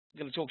I'm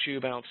going to talk to you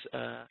about.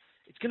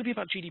 It's going to be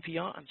about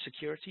GDPR and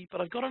security,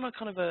 but I've got on a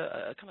kind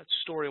of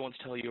story I want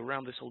to tell you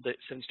around this whole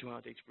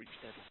 72-hour data breach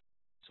deadline.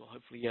 So I'll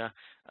hopefully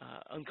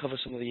uncover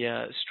some of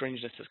the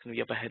strangeness that's going to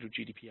be up ahead with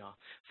GDPR.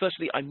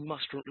 Firstly, I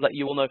must let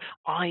you all know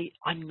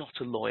I'm not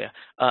a lawyer.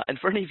 And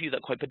for any of you that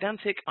are quite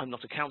pedantic, I'm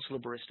not a counselor,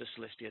 barrister,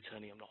 solicitor,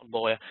 attorney. I'm not a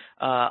lawyer.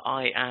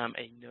 I am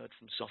a nerd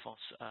from Sophos.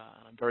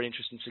 I'm very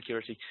interested in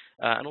security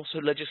and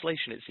also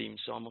legislation, it seems.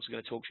 So I'm also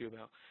going to talk to you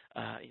about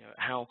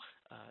how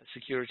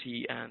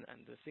security and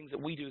the things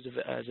that we do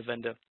as a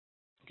vendor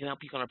can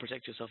help you kind of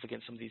protect yourself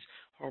against some of these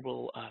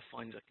horrible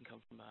fines that can come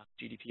from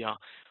GDPR.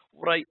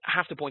 What I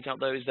have to point out,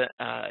 though, is that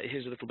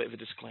here's a little bit of a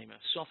disclaimer.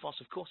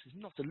 Sophos, of course, is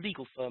not a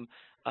legal firm.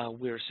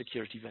 We're a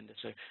security vendor.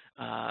 So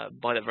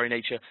by that very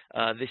nature,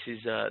 this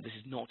is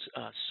not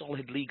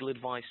solid legal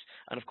advice.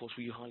 And, of course,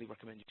 we highly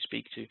recommend you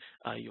speak to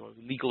your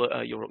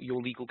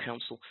legal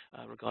counsel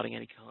regarding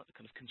any kind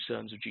of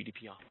concerns of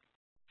GDPR.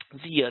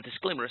 The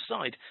disclaimer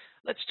aside,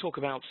 let's talk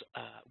about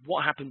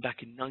what happened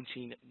back in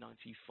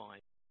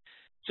 1995.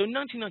 So in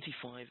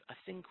 1995, a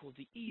thing called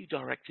the EU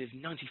Directive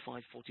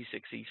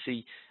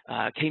 9546/EC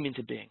came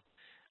into being.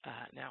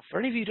 Now, for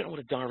any of you who don't know what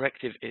a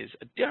directive is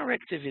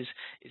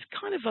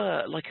kind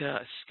of like a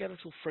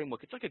skeletal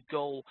framework. It's like a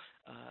goal,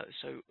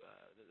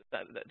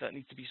 that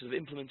needs to be sort of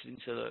implemented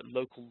into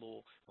local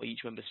law by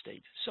each member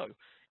state. So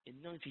in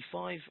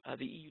 95,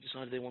 the EU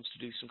decided they wanted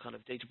to do some kind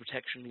of data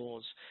protection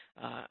laws,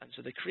 and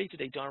so they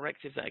created a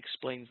directive that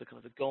explains the kind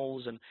of the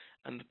goals and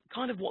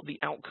kind of what the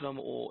outcome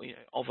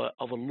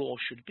of a law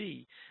should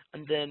be.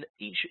 And then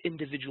each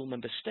individual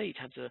member state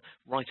had to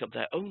write up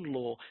their own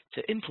law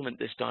to implement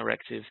this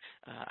directive,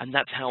 and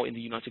that's how in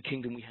the United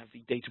Kingdom we have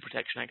the Data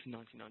Protection Act in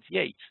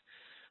 1998.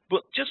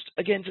 But just,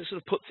 again, to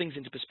sort of put things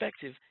into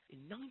perspective, in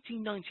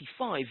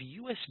 1995,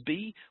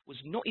 USB was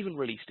not even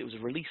released. It was a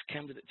release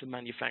candidate to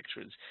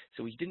manufacturers.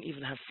 So we didn't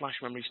even have flash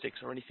memory sticks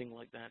or anything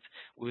like that.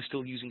 We were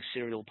still using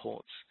serial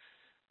ports.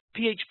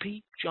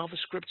 PHP,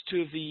 JavaScript,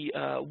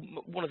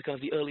 one of the kind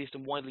of the earliest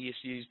and widely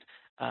used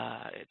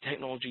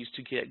technologies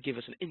to give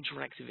us an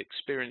interactive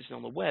experience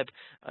on the web,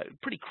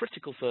 pretty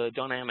critical for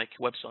dynamic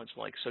websites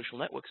like social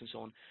networks and so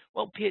on.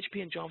 Well,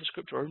 PHP and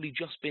JavaScript are only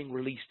just being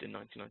released in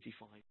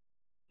 1995.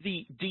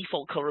 The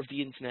default color of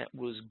the internet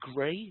was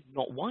gray,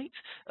 not white.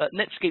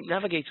 Netscape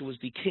Navigator was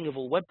the king of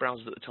all web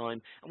browsers at the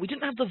time, and we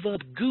didn't have the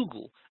verb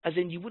Google, as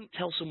in you wouldn't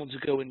tell someone to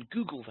go and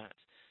Google that.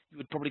 You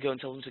would probably go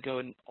and tell them to go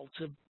and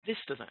Alta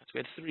Vista that. We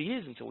had 3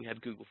 years until we had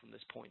Google from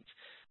this point.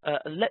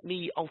 Let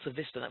me Alta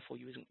Vista that for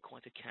you isn't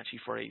quite a catchy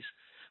phrase.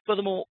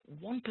 Furthermore,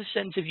 1%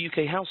 of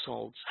UK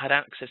households had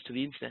access to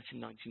the internet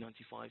in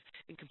 1995,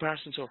 in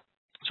comparison to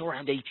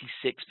around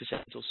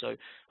 86% or so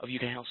of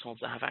UK households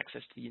that have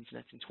access to the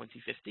internet in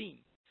 2015.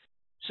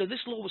 So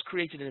this law was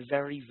created in a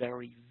very,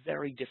 very,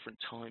 very different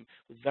time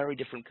with very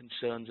different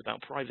concerns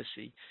about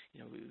privacy.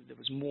 There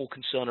was more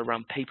concern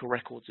around paper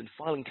records and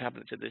filing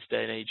cabinets at this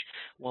day and age,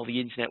 while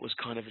the internet was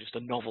kind of just a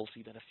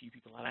novelty that a few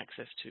people had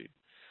access to.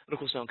 And of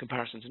course, now in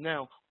comparison to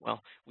now,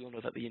 well, we all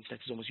know that the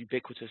internet is almost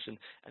ubiquitous and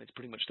it's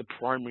pretty much the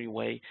primary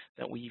way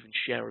that we even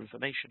share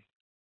information.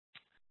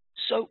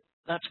 So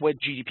that's where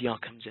GDPR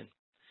comes in.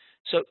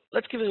 So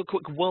let's give it a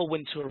quick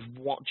whirlwind tour of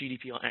what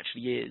GDPR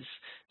actually is.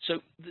 So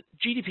the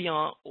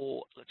GDPR,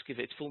 or let's give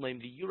it its full name,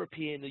 the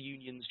European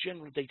Union's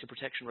General Data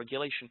Protection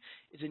Regulation,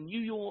 is a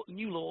new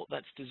law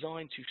that's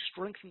designed to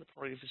strengthen the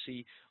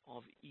privacy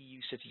of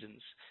EU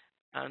citizens.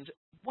 And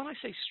when I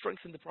say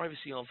strengthen the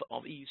privacy of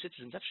EU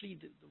citizens, actually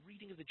the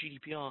reading of the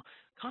GDPR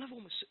kind of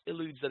almost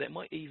alludes that it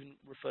might even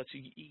refer to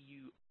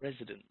EU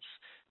residents.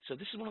 So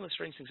this is one of the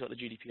strange things about the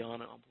GDPR,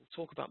 and we'll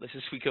talk about this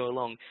as we go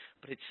along,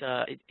 but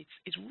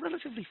it's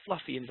relatively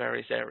fluffy in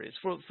various areas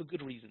for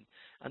good reason,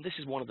 and this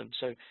is one of them.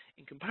 So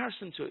in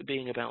comparison to it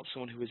being about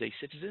someone who is a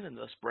citizen, and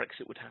thus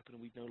Brexit would happen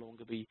and we'd no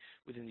longer be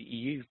within the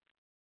EU,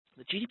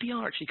 the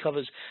GDPR actually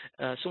covers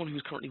someone who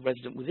is currently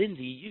resident within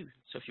the EU.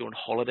 So if you're on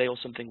holiday or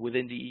something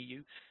within the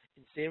EU,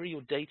 in theory,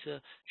 your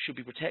data should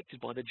be protected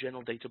by the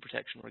General Data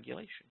Protection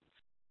Regulation.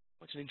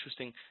 Quite an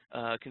interesting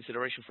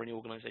consideration for any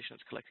organization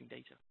that's collecting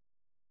data.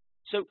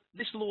 So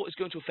this law is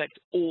going to affect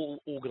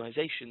all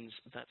organizations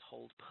that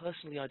hold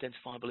personally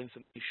identifiable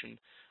information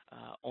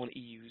on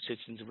EU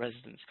citizens and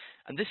residents.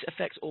 And this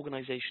affects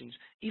organizations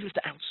even if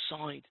they're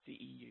outside the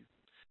EU.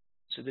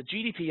 So the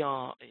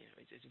GDPR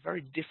is a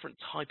very different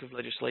type of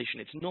legislation.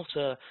 It's not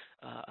a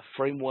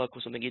framework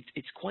or something.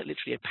 It's quite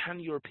literally a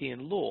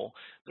pan-European law,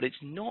 but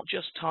it's not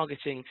just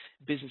targeting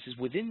businesses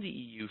within the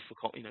EU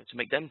to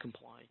make them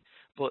comply,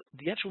 but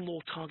the actual law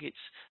targets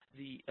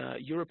the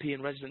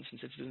European residents and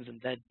citizens and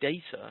their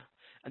data,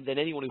 and then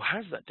anyone who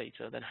has that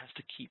data then has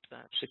to keep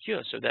that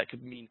secure. So that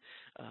could mean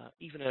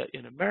even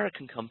an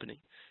American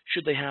company,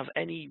 should they have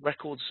any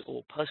records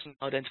or personally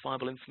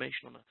identifiable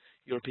information on a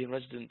European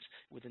resident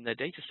within their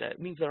data set, it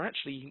means they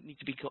actually need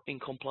to be in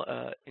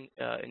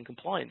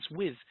compliance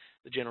with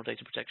the General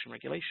Data Protection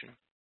Regulation.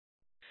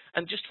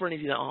 And just for any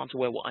of you that aren't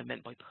aware what I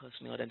meant by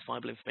personally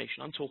identifiable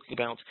information, I'm talking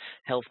about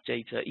health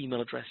data,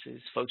 email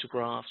addresses,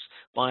 photographs,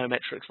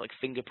 biometrics like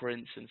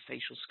fingerprints and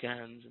facial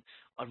scans,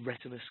 and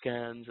retina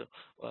scans,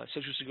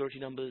 social security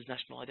numbers,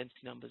 national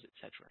identity numbers,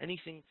 etc.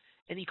 Anything,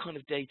 any kind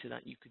of data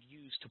that you could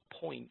use to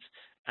point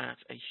at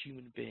a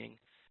human being.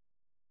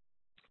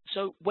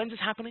 So when is this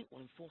happening?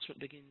 Well, enforcement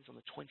begins on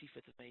the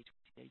 25th of May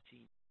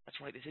 2018. That's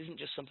right, this isn't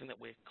just something that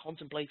we're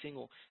contemplating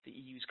or the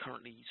EU is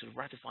currently sort of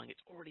ratifying.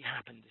 It's already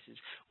happened. This has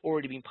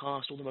already been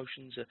passed. All the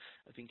motions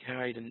have been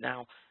carried, and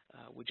now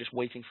we're just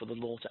waiting for the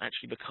law to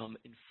actually become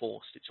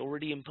enforced. It's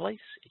already in place.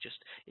 It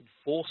just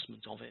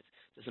enforcement of it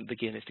doesn't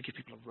begin. It's to give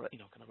people a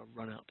kind of a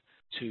run up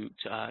to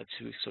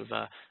sort of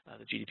the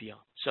GDPR.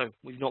 So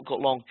we've not got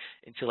long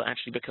until it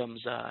actually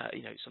becomes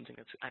something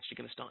that's actually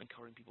going to start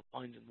incurring people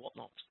fines and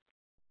whatnot.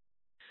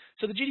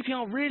 So the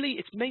GDPR really,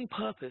 its main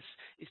purpose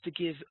is to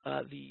give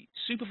the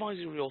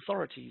supervisory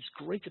authorities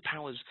greater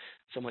powers,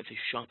 some might say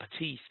sharper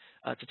teeth,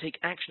 to take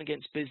action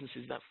against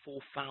businesses that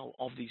fall foul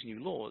of these new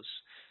laws.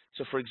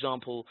 So, for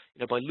example,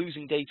 by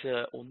losing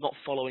data or not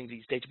following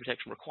these data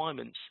protection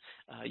requirements,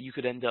 you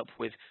could end up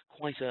with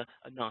quite a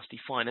nasty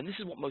fine. And this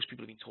is what most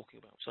people have been talking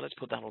about. So let's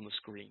put that on the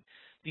screen.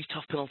 These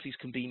tough penalties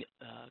can be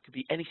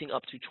anything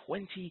up to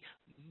 20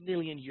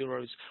 million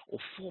euros or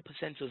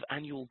 4% of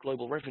annual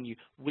global revenue,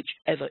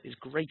 whichever is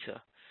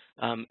greater.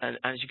 And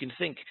as you can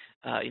think,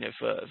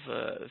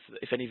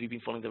 if any of you have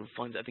been following the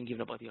fines that have been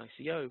given up by the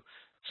ICO,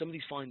 some of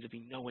these fines have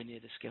been nowhere near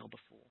this scale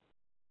before.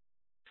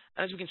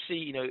 As we can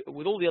see,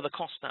 with all the other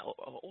costs that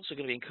are also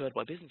going to be incurred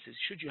by businesses,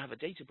 should you have a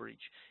data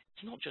breach,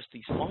 it's not just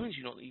these fines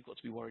you've got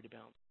to be worried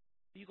about.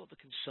 You've got the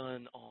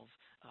concern of,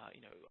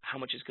 how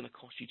much it's going to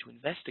cost you to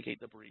investigate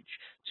the breach,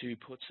 to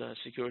put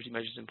security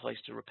measures in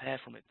place to repair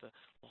from it, the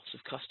loss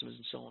of customers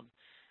and so on.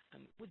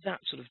 And with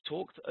that sort of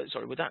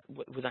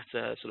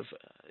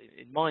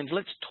in mind,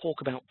 let's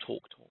talk about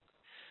TalkTalk.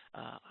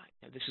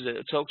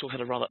 TalkTalk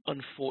had a rather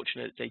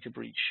unfortunate data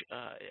breach.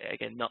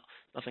 Again,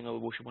 nothing I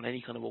would wish upon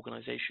any kind of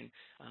organization,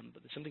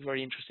 but there's something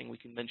very interesting we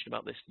can mention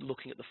about this,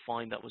 looking at the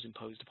fine that was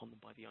imposed upon them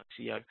by the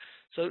ICO.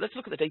 So let's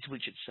look at the data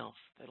breach itself.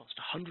 They lost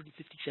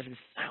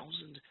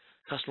 157,000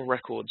 customer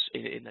records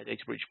in their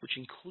data breach, which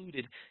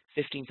included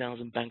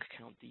 15,000 bank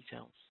account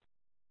details.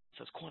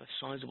 So it's quite a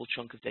sizable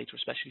chunk of data,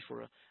 especially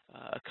for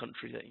a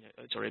country that,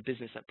 a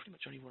business that pretty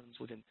much only runs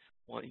within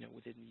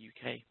the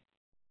UK.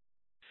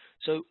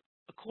 So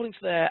according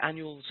to their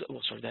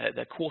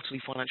their quarterly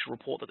financial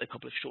report that they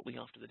published shortly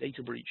after the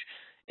data breach,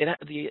 the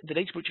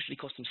data breach actually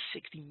cost them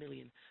 60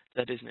 million to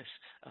their business,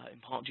 in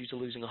part due to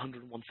losing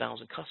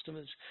 101,000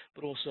 customers,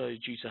 but also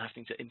due to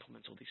having to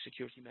implement all these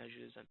security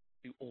measures and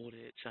do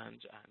audits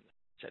and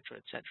et cetera,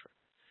 et cetera.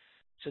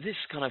 So this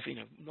kind of,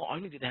 not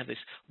only did they have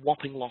this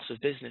whopping loss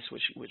of business,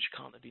 which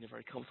can't have been a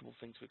very comfortable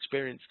thing to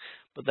experience,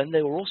 but then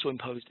they were also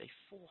imposed a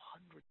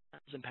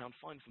 £400,000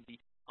 fine from the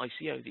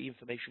ICO, the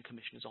Information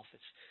Commissioner's Office,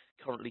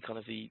 currently kind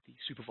of the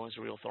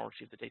supervisory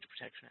authority of the Data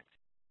Protection Act.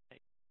 Okay.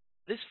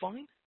 This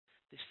fine,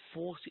 this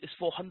 £400,000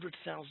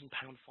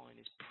 fine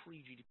is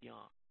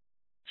pre-GDPR.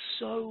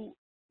 So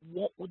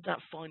what would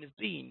that fine have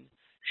been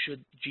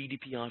should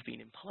GDPR have been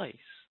in place?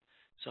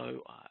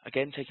 So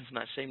again, taken from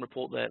that same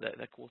report, their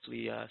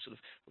quarterly sort of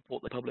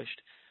report they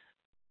published,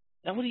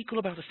 that would equal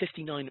about a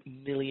 £59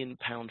 million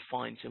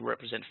fine to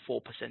represent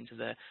 4% of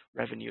their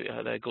revenue,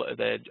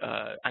 their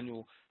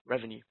annual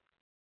revenue.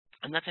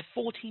 And that's a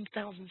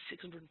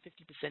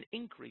 14,650%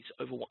 increase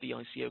over what the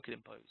ICO could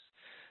impose.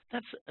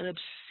 That's an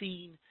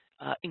obscene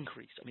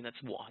increase. I mean,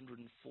 that's what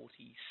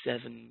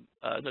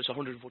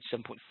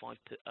 147.5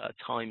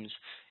 times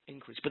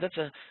increase. But that's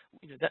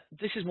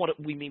this is what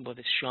we mean by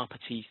this sharper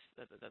teeth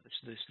that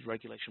this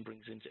regulation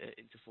brings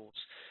into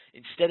force.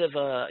 Instead of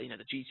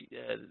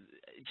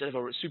instead of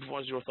a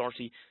supervisory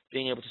authority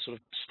being able to sort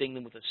of sting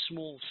them with a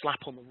small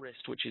slap on the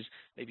wrist, which is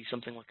maybe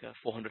something like a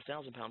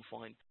 £400,000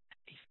 fine,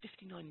 a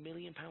 £59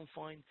 million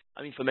fine.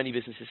 I mean, for many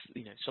businesses,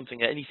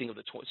 anything of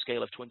the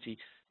scale of 20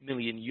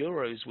 million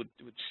euros would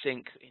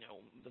sink,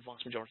 the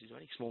vast majority of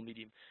any small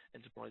medium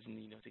enterprise in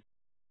the United.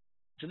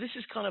 So this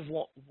is kind of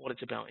what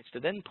it's about. It's to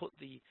then put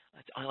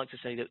I like to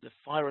say that the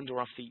fire under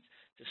our feet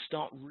to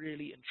start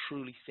really and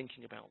truly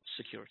thinking about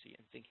security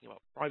and thinking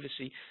about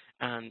privacy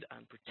and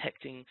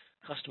protecting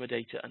customer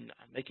data and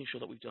making sure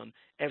that we've done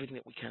everything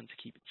that we can to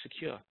keep it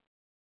secure.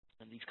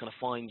 And these kind of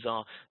fines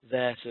are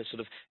there to sort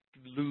of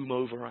loom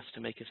over us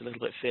to make us a little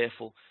bit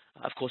fearful.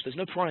 Of course, there's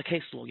no prior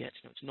case law yet.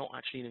 It's not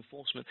actually an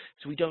enforcement,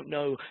 so we don't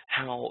know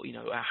how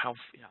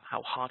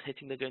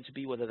hard-hitting they're going to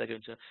be, whether they're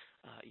going to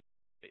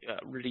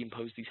really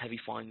impose these heavy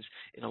fines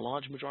in a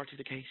large majority of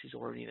the cases,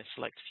 or only in a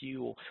select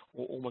few, or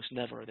almost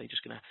never. Are they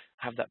just going to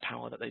have that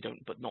power that they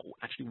don't, but not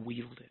actually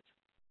wield it?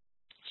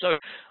 So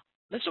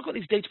let's talk about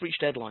these data breach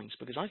deadlines,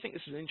 because I think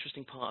this is an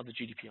interesting part of the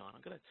GDPR.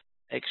 I'm going to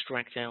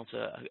extract out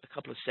a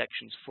couple of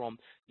sections from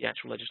the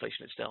actual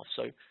legislation itself.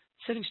 So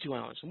 72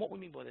 hours. And what we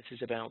mean by this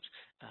is about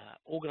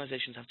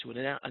organizations have to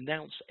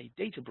announce a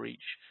data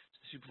breach to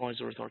the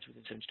supervisory authority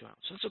within 72 hours.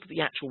 So let's look at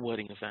the actual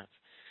wording of that.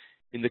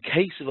 In the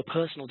case of a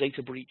personal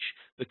data breach,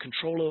 the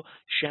controller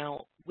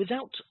shall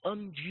without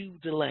undue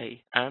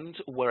delay and,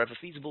 wherever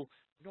feasible,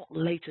 not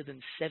later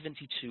than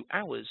 72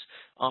 hours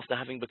after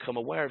having become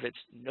aware of it,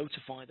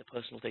 notify the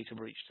personal data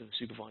breach to the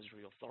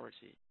supervisory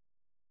authority.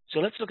 So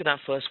let's look at that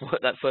first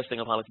that first thing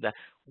I've highlighted there.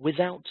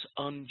 Without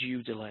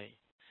undue delay.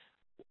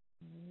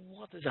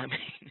 What does that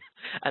mean?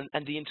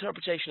 And the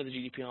interpretation of the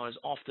GDPR is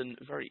often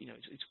very,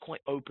 it's quite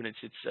open. It's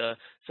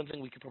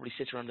something we could probably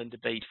sit around and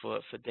debate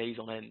for days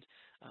on end.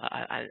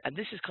 And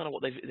this is kind of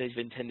what they've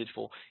intended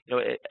for.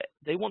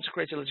 They want to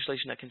create a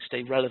legislation that can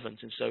stay relevant.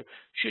 And so,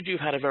 should you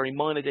have had a very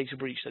minor data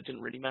breach that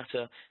didn't really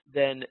matter,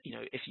 then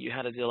if you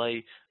had a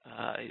delay,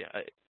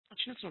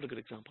 actually that's not a good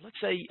example.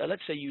 Let's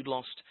say you'd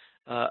lost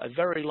a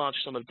very large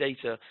sum of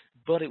data,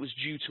 but it was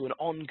due to an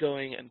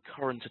ongoing and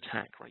current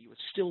attack, right? You were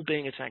still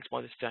being attacked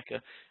by this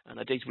attacker, and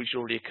a data breach had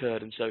already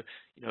occurred, and so,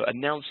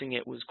 announcing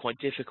it was quite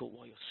difficult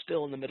while you're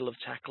still in the middle of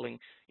tackling,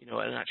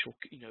 an actual,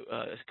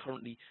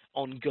 currently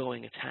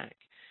ongoing attack.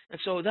 And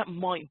so that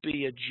might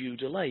be a due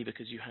delay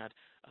because you had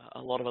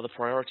a lot of other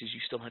priorities. You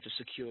still had to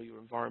secure your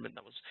environment.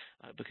 That was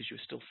because you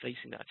were still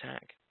facing that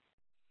attack.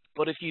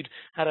 But if you'd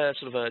had a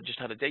sort of just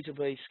had a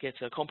database get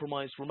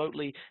compromised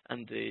remotely,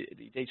 and the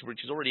data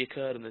breach has already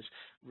occurred, and there's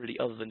really,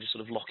 other than just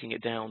sort of locking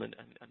it down and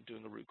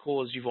doing the root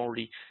cause, you've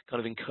already kind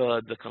of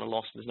incurred the kind of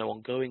loss, and there's no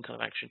ongoing kind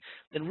of action,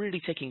 then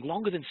really taking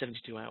longer than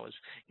 72 hours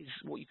is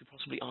what you could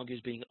possibly argue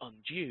as being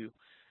undue.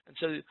 And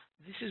so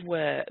this is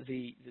where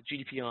the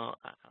GDPR,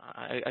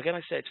 again,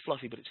 I say it's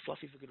fluffy, but it's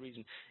fluffy for good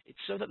reason. It's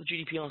so that the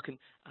GDPR can,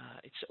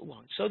 it's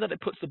so that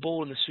it puts the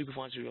ball in the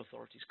supervisory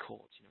authority's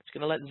court. It's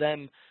going to let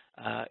them,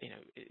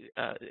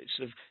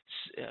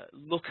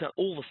 look at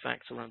all the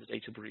facts around the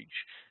data breach,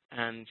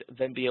 and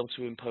then be able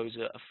to impose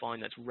a fine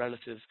that's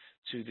relative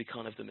to the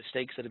kind of the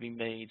mistakes that have been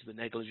made, the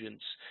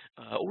negligence,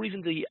 or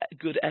even the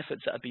good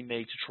efforts that have been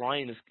made to try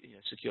and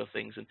secure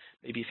things. And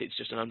maybe if it's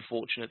just an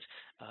unfortunate,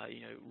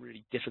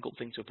 really difficult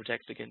thing to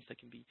protect against, that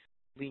can be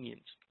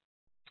lenient.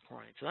 All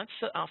right, so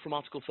that's from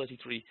Article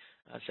 33,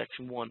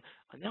 Section 1.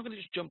 I'm now going to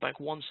just jump back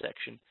one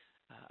section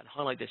and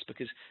highlight this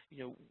because,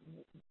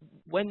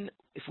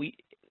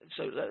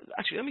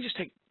 actually, let me just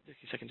take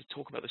a second to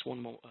talk about this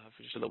one more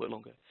for just a little bit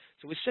longer.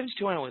 So with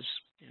 72 hours,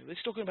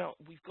 it's talking about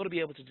we've got to be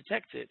able to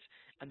detect it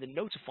and then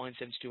notify in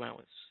 72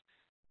 hours.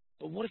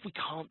 But what if we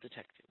can't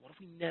detect it? What if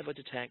we never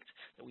detect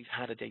that we've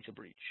had a data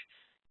breach?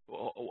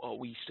 Or are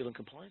we still in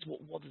compliance?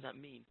 What does that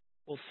mean?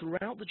 Well,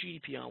 throughout the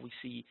GDPR, we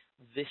see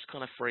this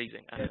kind of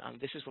phrasing, and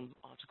this is from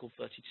Article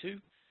 32.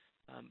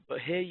 But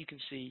here you can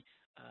see,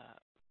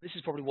 this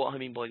is probably what I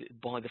mean by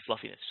the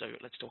fluffiness. So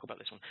let's talk about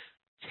this one.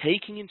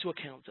 Taking into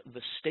account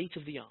the state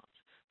of the art,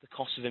 the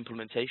cost of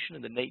implementation,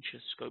 and the nature,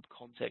 scope,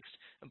 context,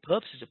 and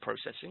purposes of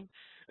processing,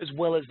 as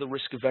well as the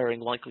risk of varying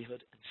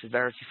likelihood and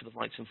severity for the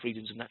rights and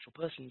freedoms of natural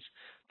persons,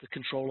 the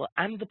controller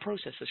and the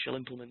processor shall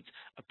implement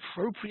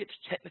appropriate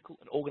technical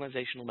and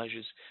organizational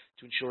measures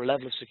to ensure a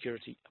level of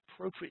security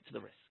appropriate to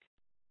the risk.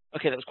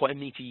 Okay, that was quite a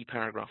meaty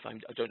paragraph. I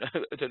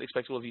don't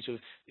expect all of you to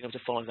be able to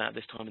follow that at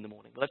this time in the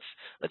morning. Let's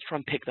try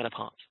and pick that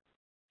apart.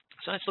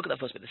 So let's look at that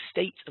first bit, the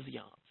state of the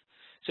art.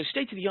 So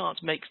state of the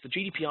art makes the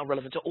GDPR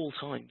relevant at all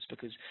times,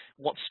 because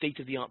what's state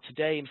of the art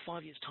today in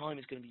 5 years' time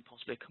is going to be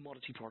possibly a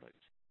commodity product.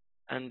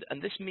 And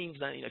this means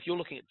that if you're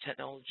looking at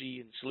technology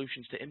and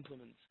solutions to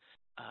implement,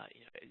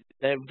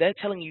 they're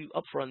telling you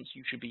up front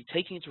you should be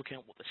taking into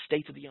account what the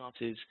state of the art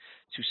is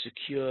to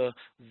secure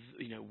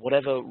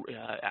whatever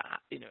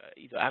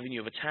either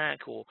avenue of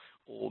attack or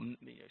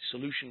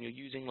solution you're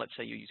using. Let's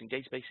say you're using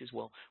databases.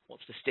 Well,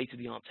 what's the state of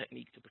the art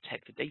technique to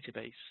protect the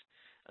database?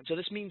 And so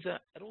this means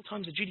that at all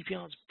times the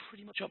GDPR is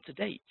pretty much up to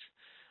date.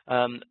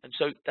 And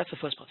so that's the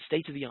first part,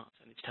 state of the art,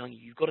 and it's telling you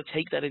you've got to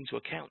take that into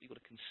account. You've got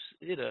to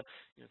consider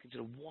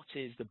what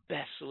is the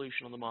best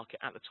solution on the market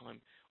at the time,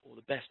 or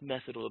the best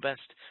method, or the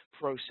best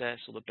process,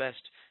 or the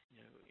best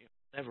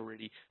whatever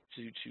really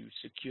to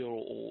secure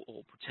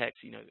or protect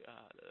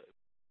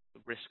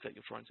the risk that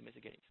you're trying to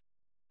mitigate.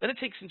 Then it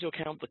takes into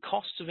account the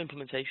costs of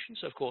implementation.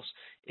 So, of course,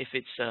 if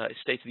it's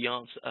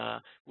state-of-the-art,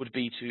 would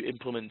be to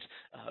implement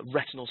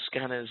retinal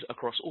scanners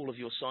across all of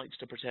your sites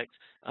to protect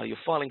your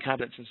filing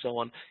cabinets and so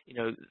on.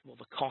 Well,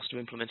 the cost of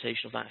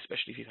implementation of that,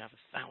 especially if you have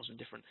 1,000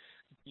 different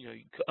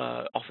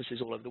offices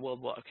all over the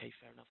world. Well, okay,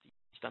 fair enough. You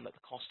understand that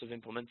the cost of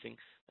implementing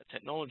that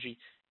technology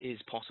is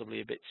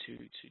possibly a bit too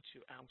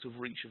out of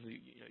reach of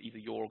either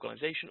your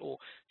organization or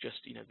just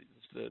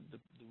the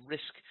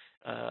risk.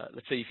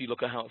 Let's say if you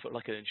look at how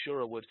like an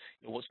insurer would,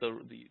 what's the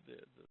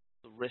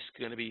risk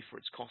going to be for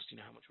its cost?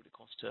 How much would it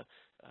cost to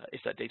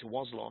if that data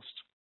was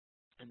lost,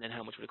 and then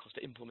how much would it cost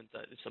to implement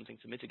that? It's something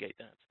to mitigate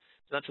that.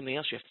 So that's something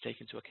else you have to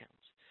take into account.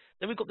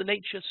 Then we've got the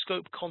nature,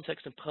 scope,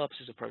 context, and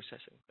purposes of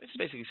processing. This is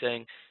basically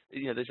saying,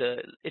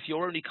 if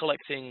you're only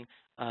collecting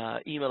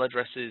email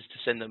addresses to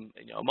send them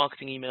a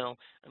marketing email,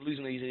 and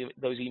losing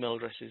those email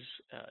addresses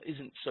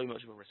isn't so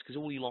much of a risk, because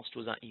all you lost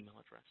was that email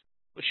address.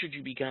 But should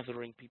you be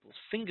gathering people's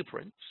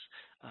fingerprints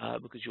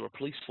because you're a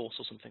police force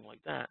or something like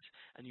that,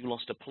 and you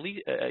lost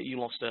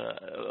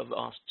a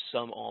vast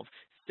sum of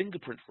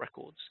fingerprint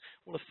records.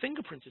 Well, a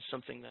fingerprint is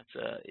something that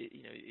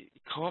it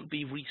can't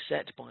be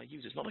reset by a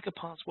user. It's not like a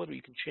password where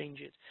you can change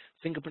it.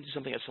 Fingerprint is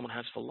something that someone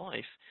has for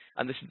life,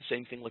 and this is the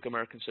same thing like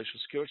American Social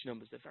Security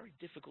numbers. They're very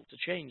difficult to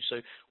change.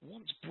 So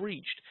once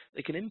breached,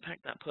 they can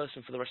impact that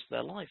person for the rest of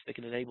their life. They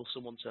can enable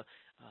someone to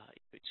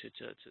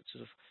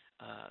sort of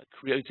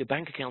create a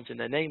bank account in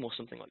their name or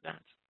something like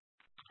that.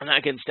 And that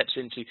again steps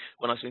into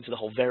when I say into the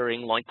whole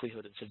varying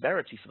likelihood and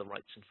severity for the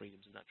rights and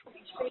freedoms in that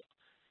transaction,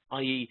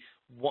 i.e.,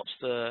 what's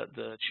the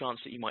chance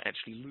that you might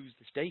actually lose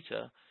this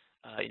data?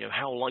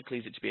 How likely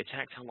is it to be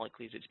attacked? How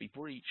likely is it to be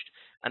breached?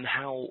 And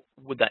how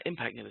would that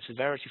impact the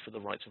severity for the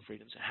rights and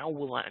freedoms? How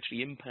will that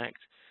actually impact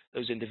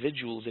those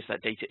individuals if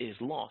that data is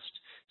lost?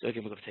 So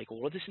again, we've got to take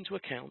all of this into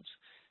account.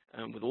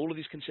 With all of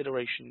these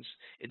considerations,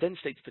 it then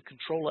states the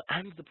controller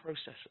and the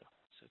processor.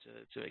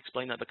 So to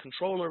explain that, the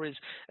controller is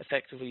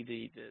effectively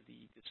the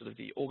sort of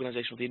the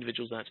organization or the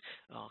individuals that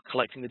are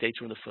collecting the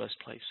data in the first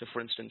place. So, for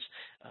instance,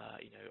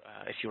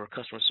 if you're a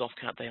customer of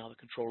Softcat, they are the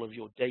controller of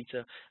your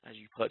data as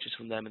you purchase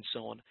from them and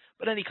so on.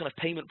 But any kind of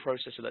payment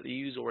processor that they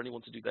use or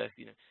anyone to do their,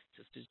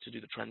 to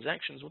do the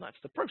transactions, well, that's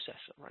the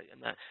processor, right?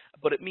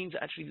 But it means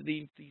that actually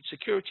the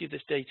security of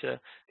this data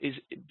is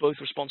both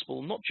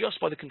responsible not just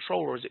by the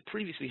controller as it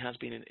previously has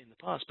been in the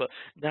past, but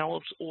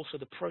now also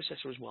the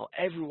processor as well.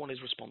 Everyone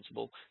is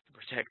responsible to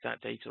protect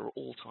that data at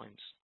all times.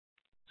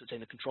 So it's saying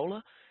the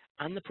controller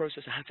and the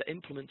processor had to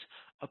implement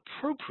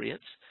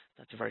appropriate,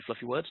 that's a very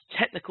fluffy word,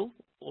 technical,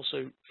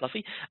 also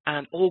fluffy,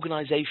 and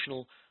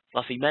organizational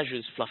fluffy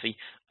measures, fluffy.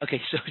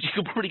 Okay, so as you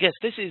can probably guess,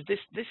 this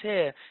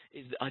here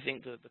is, I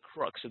think, the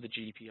crux of the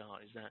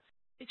GDPR, is that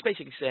it's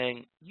basically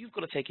saying you've got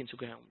to take into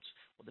account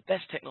what the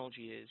best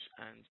technology is,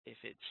 and if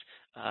it's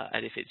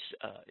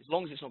as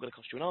long as it's not going to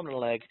cost you an arm and a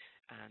leg,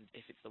 and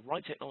if it's the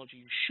right technology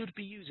you should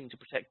be using to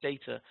protect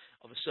data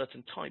of a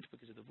certain type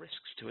because of the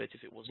risks to it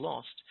if it was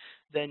lost,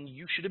 then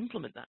you should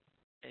implement that.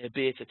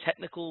 Be it a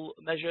technical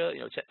measure,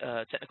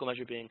 technical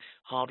measure being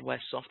hardware,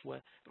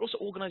 software, but also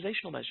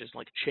organizational measures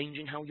like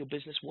changing how your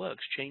business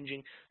works,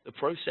 changing the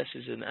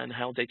processes and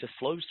how data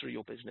flows through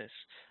your business,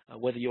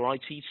 whether your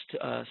IT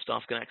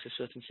staff can access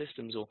certain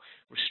systems or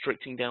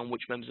restricting down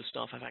which members of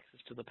staff have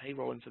access to the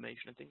payroll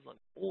information and things like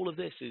that. All of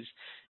this is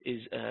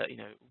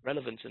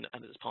relevant and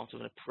as part of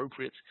an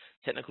appropriate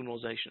technical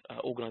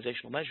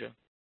organizational measure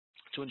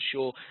to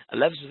ensure a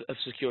level of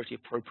security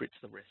appropriate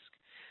to the risk.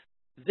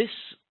 This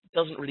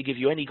doesn't really give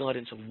you any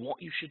guidance of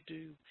what you should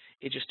do.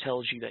 It just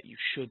tells you that you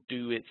should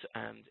do it,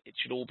 and it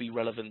should all be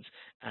relevant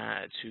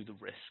to the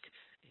risk.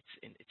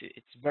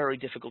 It's very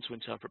difficult to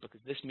interpret because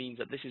this means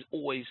that this is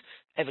always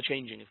ever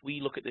changing. If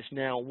we look at this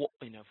now,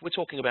 if we're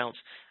talking about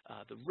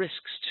the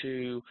risks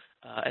to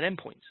an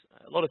endpoint,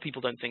 a lot of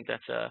people don't think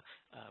that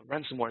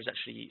ransomware is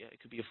actually it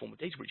could be a form of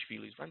data breach if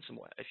you lose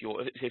ransomware.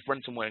 If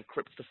ransomware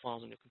encrypts the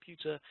files on your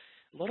computer,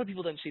 a lot of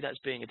people don't see that as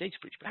being a data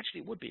breach, but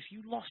actually it would be if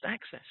you lost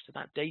access to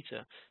that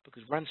data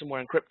because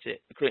ransomware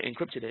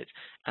encrypted it,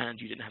 and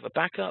you didn't have a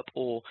backup,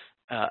 or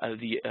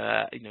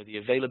the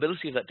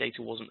availability of that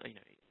data wasn't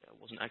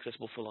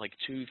accessible for like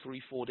 2,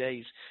 3, 4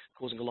 days,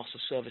 causing a loss of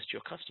service to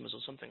your customers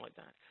or something like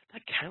that.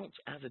 That counts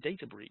as a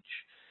data breach.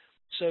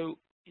 So,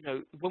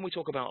 when we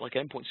talk about like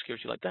endpoint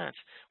security like that,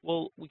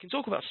 well, we can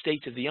talk about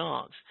state of the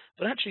art,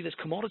 but actually there's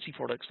commodity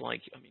products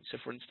like, so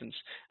for instance,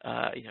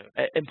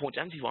 endpoint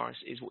antivirus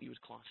is what you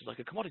would class as like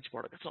a commodity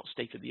product. That's not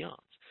state of the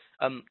art.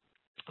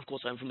 Of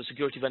course, I'm from a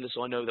security vendor,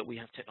 so I know that we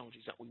have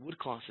technologies that we would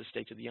class as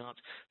state of the art.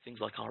 Things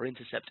like our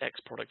Intercept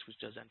X product, which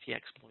does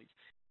anti-exploit,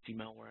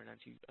 anti-malware, and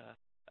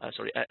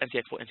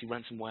anti-exploit,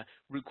 anti-ransomware,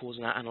 root cause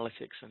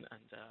analytics, and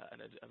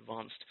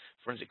advanced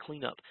forensic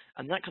cleanup.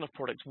 And that kind of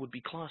product would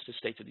be classed as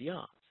state of the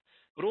art.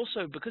 But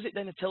also, because it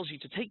tells you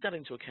to take that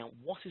into account,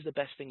 what is the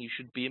best thing you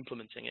should be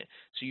implementing it.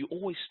 So you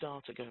always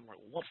start at going, right,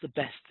 well, what's the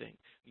best thing?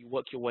 You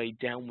work your way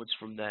downwards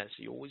from there.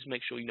 So you always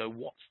make sure you know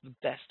what's the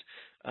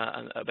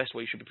best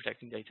way you should be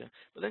protecting data.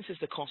 But then says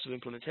the cost of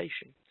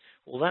implementation.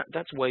 Well,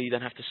 that's where you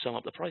then have to sum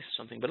up the price of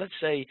something. But let's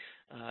say,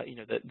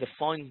 the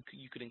fine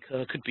you could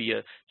incur could be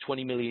a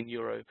 20 million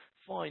euro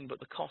fine, but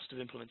the cost of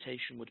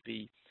implementation would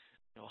be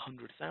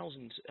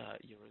 100,000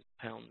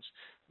 pounds.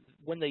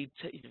 When the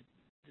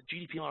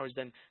GDPR is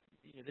then,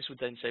 this would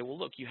then say, well,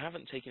 look, you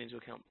haven't taken into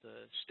account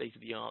the state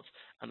of the art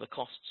and the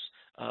costs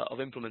of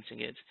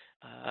implementing it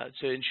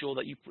to ensure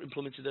that you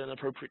implemented an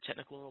appropriate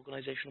technical and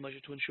organizational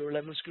measure to ensure a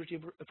level of security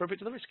appropriate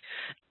to the risk.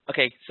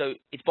 Okay, so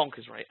it's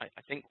bonkers, right?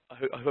 I think I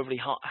hopefully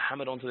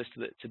hammered onto this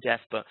to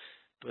death, but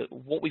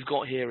what we've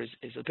got here is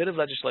a bit of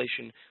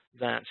legislation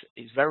that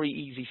is very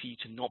easy for you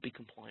to not be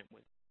compliant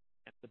with.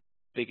 The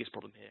biggest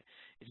problem here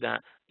is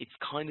that it's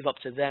kind of up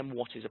to them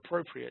what is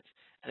appropriate,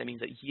 and it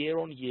means that year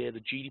on year the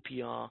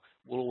GDPR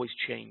will always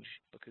change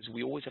because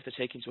we always have to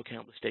take into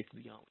account the state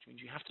of the art, which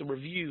means you have to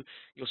review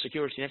your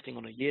security and everything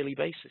on a yearly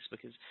basis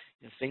because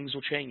things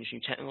will change, new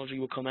technology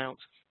will come out,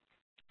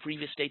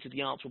 previous state of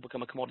the art will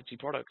become a commodity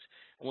product.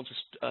 And once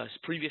a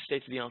previous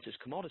state of the art is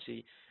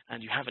commodity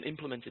and you haven't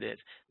implemented it,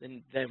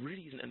 then there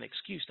really isn't an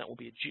excuse. That will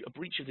be a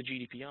breach of the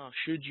GDPR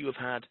should you have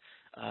had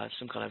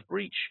some kind of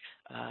breach,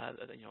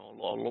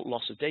 or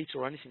loss of data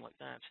or anything like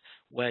that,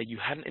 where you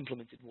hadn't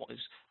implemented what is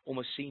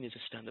almost seen as a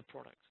standard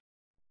product.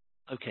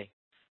 Okay,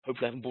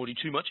 hopefully I haven't bored you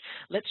too much.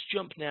 Let's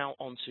jump now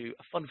onto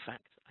a fun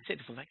fact. I say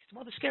it's a fun fact, it's a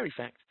rather scary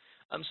fact.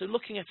 So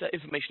looking at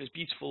information is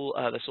beautiful.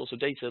 There's also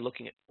data,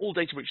 looking at all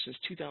data breaches since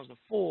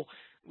 2004,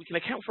 we can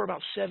account for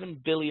about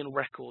 7 billion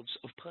records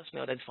of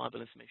personally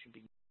identifiable information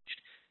being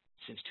breached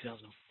since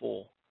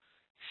 2004.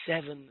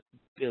 7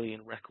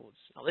 billion records.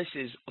 Now this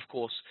is, of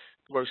course,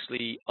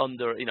 grossly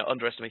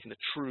underestimating the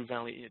true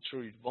value,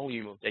 true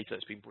volume of data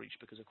that's been breached,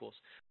 because of course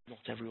not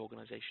every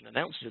organization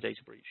announces a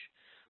data breach.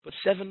 But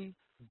 7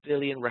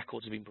 billion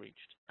records have been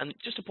breached. And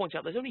just to point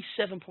out, there's only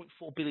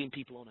 7.4 billion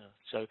people on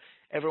Earth. So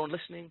everyone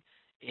listening,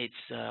 it's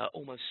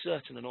almost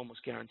certain and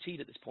almost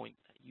guaranteed at this point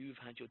that you've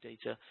had your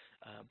data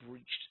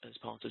breached as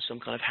part of some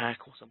kind of hack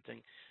or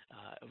something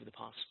over the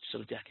past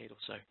sort of decade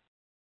or so.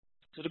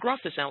 So to graph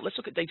this out, let's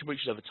look at data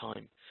breaches over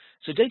time.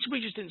 So data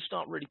breaches didn't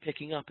start really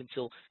picking up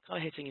until kind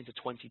of hitting into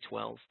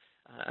 2012.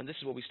 And this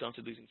is where we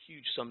started losing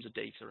huge sums of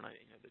data. And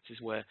this is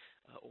where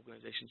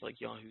organizations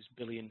like Yahoo's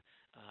billion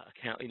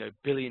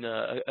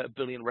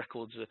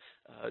records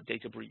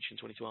data breach in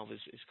 2012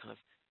 is kind of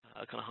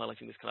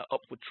highlighting this kind of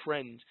upward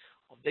trend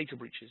of data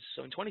breaches.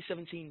 So in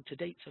 2017 to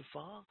date so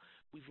far,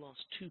 we've lost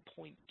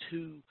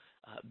 2.2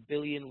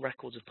 billion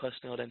records of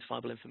personally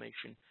identifiable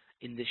information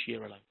in this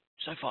year alone.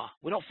 So far,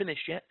 we're not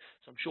finished yet,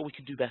 so I'm sure we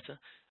can do better.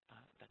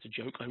 That's a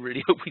joke. I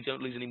really hope we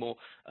don't lose any more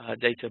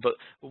data. But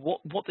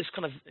what this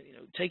kind of,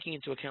 taking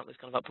into account this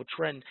kind of upward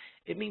trend,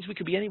 it means we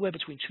could be anywhere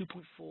between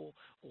 2.4 or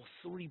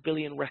 3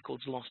 billion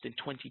records lost in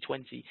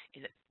 2020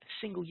 in a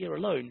single year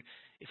alone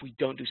if we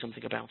don't do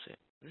something about it.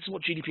 And this is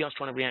what GDPR is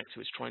trying to react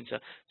to. It's trying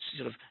to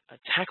sort of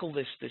tackle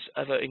this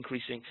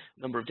ever-increasing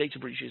number of data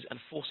breaches and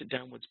force it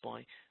downwards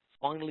by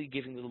finally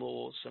giving the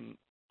law some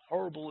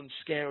horrible and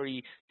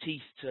scary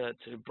teeth to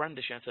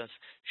brandish at us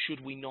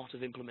should we not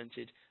have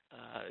implemented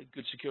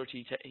good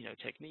security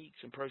techniques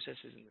and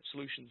processes and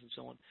solutions and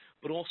so on,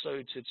 but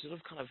also to sort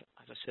of kind of,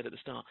 as I said at the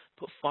start,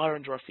 put fire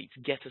under our feet to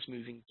get us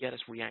moving, get us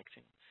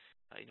reacting.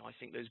 I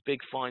think those big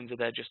fines are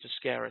there just to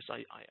scare us.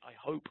 I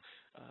hope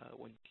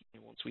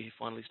once we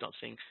finally start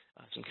seeing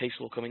some case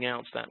law coming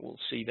out, that we'll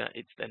see that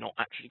they're not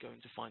actually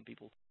going to fine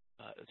people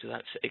to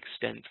that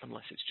extent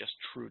unless it's just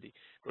truly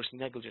grossly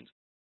negligent.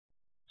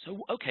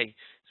 So, okay,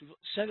 so we've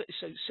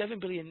got 7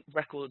 billion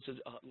records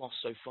lost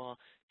so far,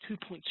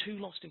 2.2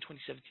 lost in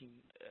 2017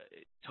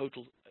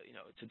 total,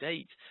 to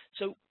date.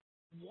 So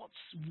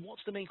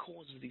what's the main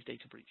causes of these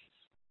data breaches?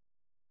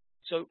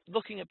 So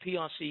looking at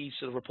PRC's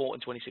sort of report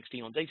in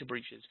 2016 on data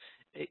breaches,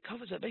 it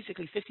covers that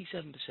basically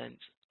 57%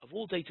 of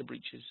all data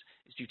breaches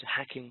is due to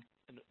hacking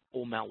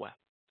or malware.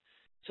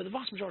 So the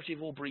vast majority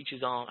of all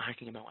breaches are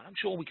hacking and malware. I'm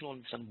sure we can all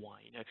understand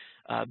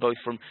why, both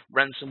from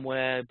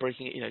ransomware,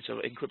 breaking it,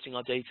 so encrypting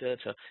our data,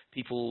 to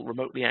people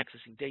remotely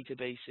accessing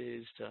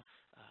databases, to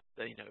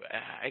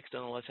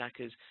external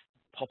attackers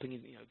popping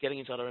in, getting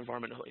inside our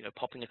environment,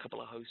 popping a couple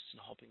of hosts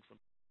and hopping from,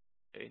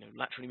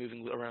 laterally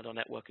moving around our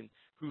network and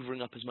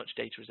hoovering up as much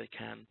data as they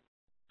can.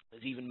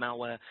 There's even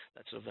malware,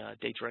 that's sort of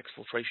data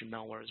exfiltration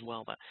malware as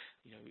well, that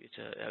it's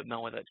a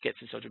malware that gets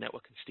inside your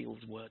network and steals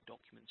Word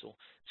documents or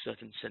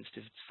certain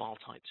sensitive file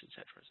types,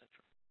 etc., etc.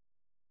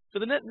 So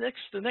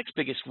the next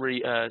biggest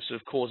sort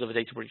of cause of a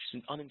data breach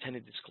is an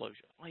unintended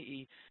disclosure,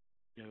 i.e.,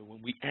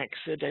 when we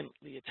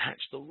accidentally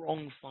attach the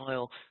wrong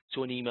file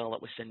to an email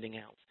that we're sending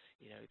out,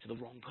 to the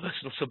wrong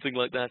person or something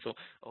like that,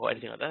 or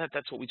anything like that.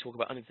 That's what we talk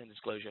about, unintended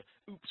disclosure.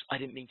 Oops, I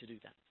didn't mean to do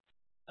that.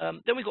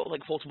 Then we've got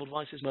like portable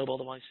devices, mobile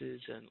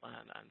devices, and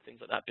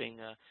things like that being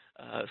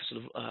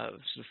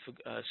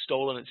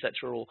stolen,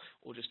 etc.,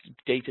 or just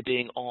data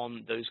being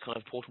on those kind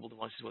of portable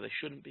devices where they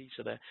shouldn't be.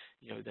 So they're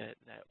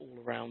all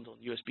around on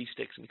USB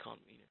sticks, and we can't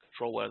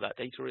control where that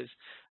data is.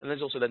 And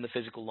there's also then the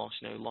physical loss,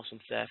 loss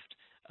and theft,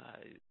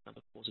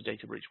 another cause of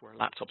data breach where a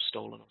laptop's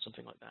stolen or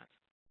something like that.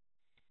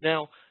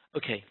 Now,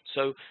 okay,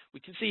 so we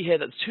can see here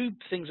that the two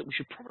things that we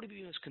should probably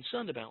be most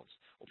concerned about,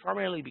 or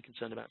primarily be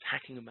concerned about, is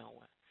hacking and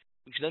malware.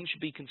 We then should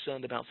be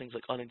concerned about things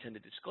like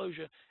unintended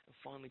disclosure, and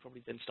finally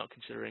probably then start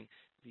considering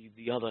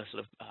the other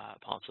sort of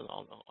parts of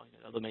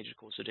other major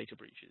causes of data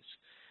breaches.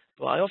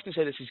 But I often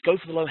say this is go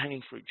for the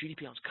low-hanging fruit.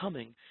 GDPR is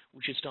coming.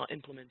 We should start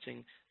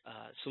implementing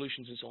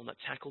solutions and so on that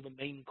tackle the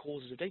main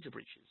causes of data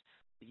breaches.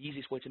 The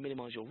easiest way to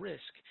minimize your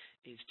risk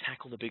is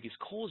tackle the biggest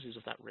causes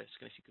of that risk.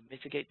 And if you can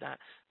mitigate that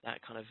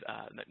kind of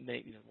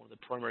one of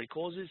the primary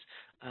causes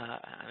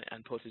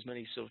and put as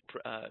many sort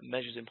of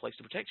measures in place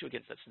to protect you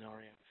against that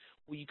scenario,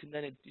 well, you can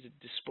then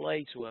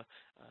display to a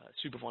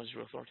supervisor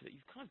or authority that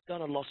you've kind of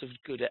done a lot of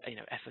good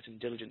effort and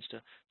diligence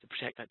to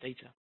protect that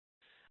data.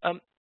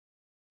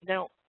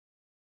 Now,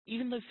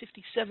 even though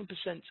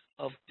 57%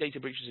 of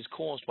data breaches is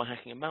caused by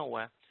hacking and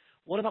malware,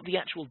 what about the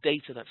actual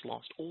data that's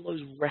lost? All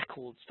those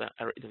records that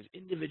are those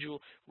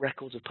individual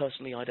records of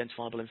personally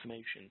identifiable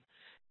information.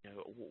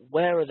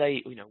 Where are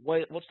they?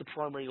 What's the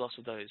primary loss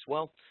of those?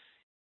 Well,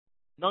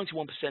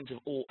 91% of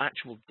all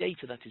actual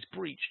data that is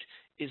breached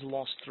is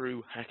lost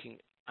through hacking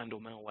and/or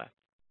malware.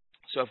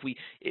 So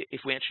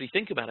if we actually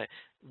think about it,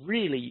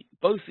 really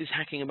both is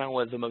hacking and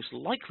malware the most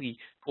likely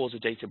cause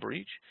of data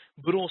breach,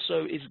 but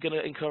also is going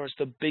to incur us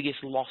the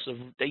biggest loss of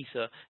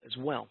data as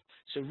well.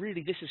 So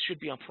really, should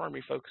be our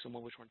primary focus on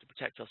when we're trying to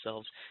protect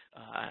ourselves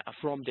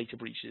from data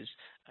breaches,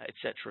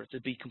 etc., to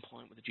be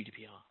compliant with the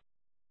GDPR.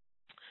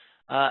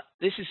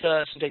 This is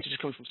some data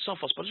just coming from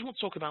Sophos, but I just want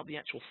to talk about the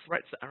actual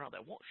threats that are out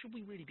there. What should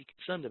we really be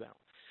concerned about?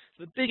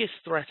 So the biggest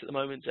threat at the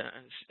moment,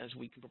 as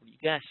we can probably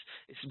guess,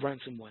 is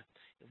ransomware.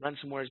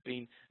 Ransomware has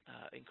been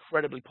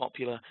incredibly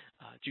popular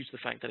due to the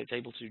fact that it's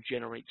able to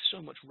generate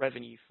so much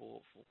revenue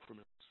for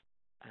criminals.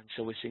 And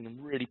so we're seeing them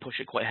really push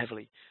it quite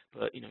heavily.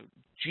 But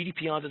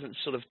GDPR doesn't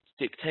sort of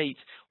dictate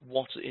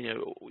what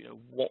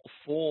what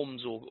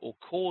forms or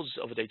cause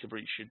of a data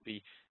breach should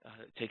be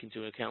taken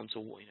into account,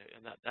 or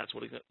and that's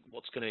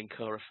what's going to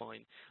incur a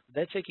fine.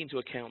 They're taking into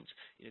account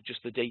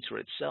just the data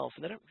itself,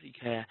 and they don't really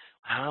care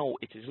how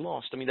it is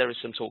lost. I mean, there is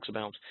some talks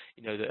about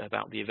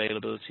about the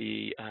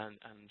availability and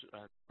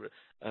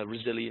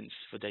resilience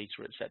for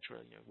data, etc.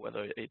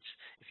 Whether it's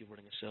if you're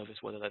running a service,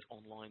 whether that's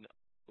online,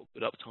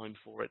 good uptime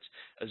for it,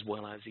 as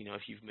well as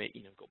if you've made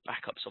got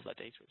backups of that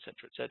data,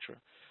 etc., etc.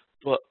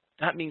 But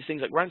that means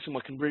things like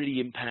ransomware can really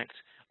impact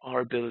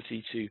our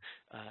ability to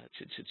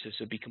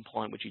be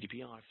compliant with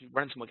GDPR. If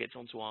ransomware gets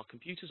onto our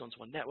computers,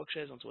 onto our network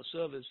shares, onto our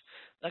servers,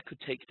 that could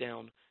take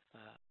down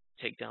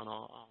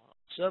our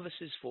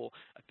services for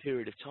a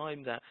period of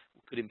time that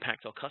could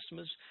impact our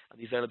customers, and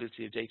the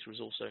availability of data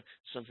is also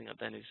something that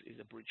then is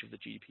a breach of the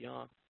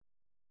GDPR.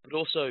 But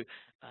also,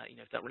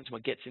 if that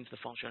ransomware gets into the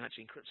file share and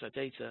actually encrypts our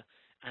data,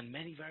 and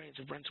many variants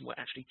of ransomware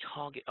actually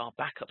target our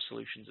backup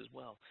solutions as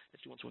well. They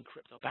actually want to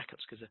encrypt our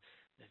backups because,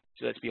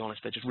 so let's be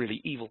honest, they're just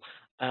really evil.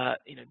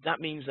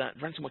 That means that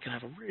ransomware can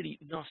have a really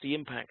nasty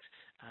impact,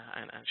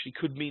 and actually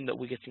could mean that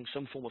we're getting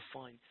some form of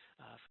fine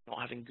for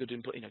not having good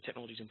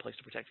technologies in place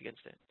to protect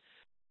against it.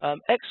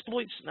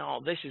 Exploits. Now,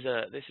 this is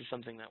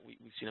something that we've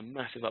seen a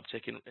massive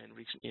uptick in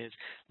recent years.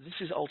 This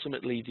is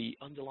ultimately the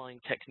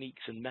underlying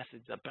techniques and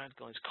methods that bad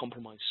guys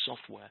compromise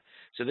software.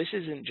 So this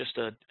isn't just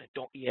a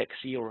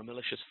 .exe or a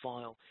malicious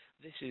file.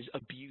 This is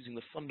abusing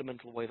the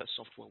fundamental way that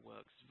software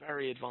works. It's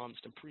very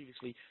advanced, and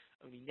previously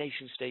only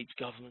nation states,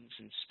 governments,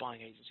 and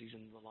spying agencies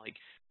and the like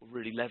were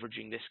really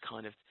leveraging these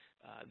kind of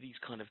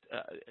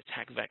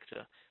attack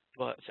vector.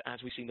 But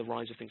as we've seen the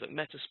rise of things like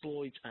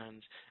Metasploit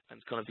and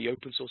kind of the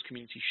open source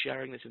community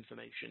sharing this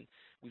information,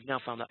 we've now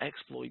found that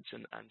exploits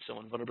and so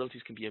on,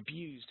 vulnerabilities can be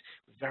abused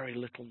with very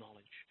little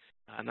knowledge.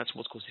 And that's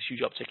what's caused this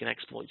huge uptick in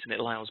exploits, and it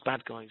allows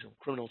bad guys or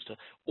criminals to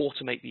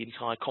automate the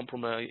entire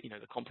compromise,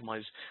 the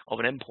compromise of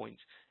an endpoint,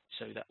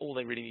 so that all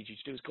they really need you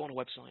to do is go on a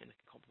website and they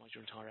can compromise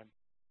your entire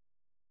endpoint.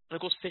 And of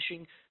course,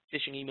 phishing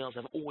emails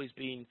have always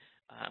been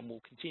and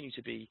will continue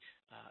to be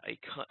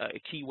a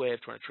key way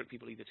of trying to trick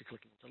people either to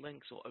clicking onto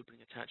links or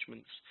opening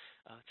attachments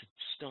to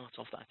start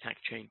off that attack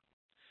chain.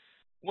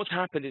 What's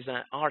happened is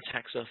that our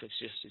attack surface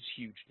is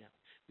huge now.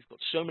 We've got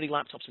so many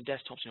laptops and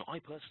desktops. I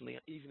personally,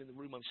 even in the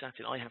room I'm sat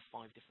in, I have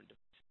 5 different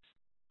devices.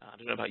 I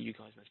don't know about you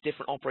guys, there's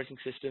different operating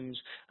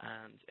systems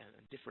and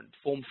different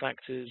form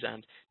factors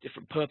and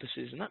different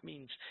purposes, and that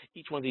means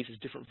each one of these has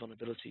different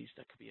vulnerabilities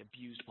that could be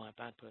abused by a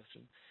bad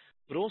person.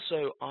 But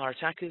also, our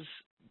attackers,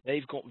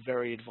 they've got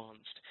very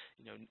advanced.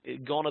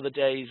 Gone are the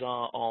days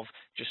of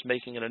just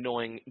making an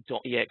annoying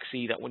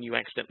 .exe that when you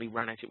accidentally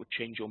ran it would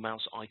change your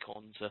mouse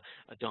icon to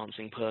a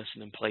dancing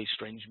person and play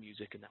strange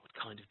music, and that would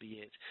kind of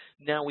be it.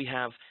 Now we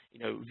have,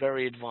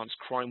 very advanced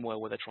crimeware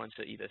where they're trying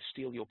to either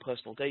steal your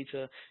personal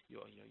data,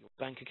 your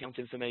bank account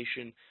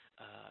information,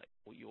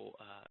 or your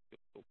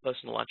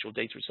personal actual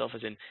data itself,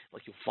 as in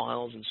like your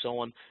files and so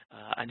on,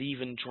 and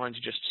even trying to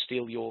just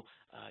steal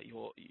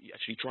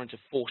actually trying to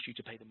force you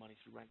to pay the money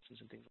through ransoms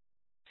and things like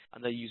that.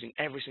 And they're using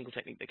every single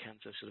technique they can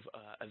to sort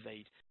of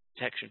evade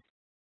detection.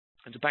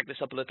 And to back this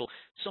up a little,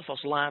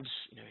 Sophos Labs,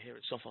 here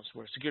at Sophos,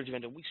 we're a security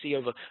vendor, we see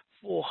over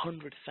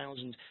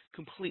 400,000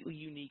 completely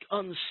unique,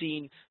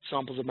 unseen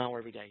samples of malware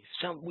every day.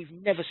 We've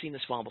never seen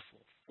this file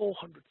before.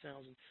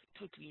 400,000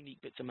 totally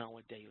unique bits of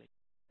malware daily.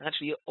 And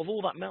actually, of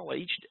all that malware,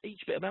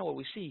 each bit of malware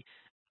we see,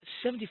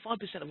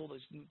 75% of all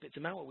those bits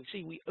of malware we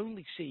see, we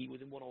only see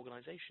within one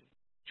organization.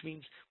 Which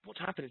means what's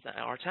happened is that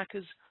our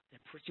attackers, they're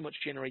pretty much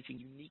generating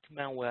unique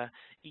malware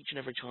each and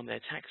every time they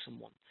attack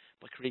someone.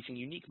 By creating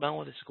unique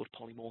malware, this is called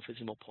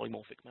polymorphism or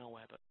polymorphic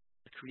malware, but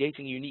by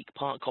creating a unique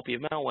copy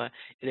of malware,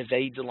 it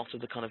evades a lot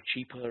of the kind of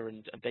cheaper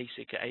and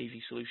basic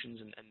AV solutions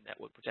and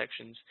network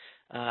protections,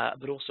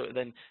 but also it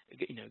then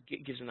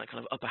gives them that kind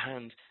of upper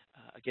hand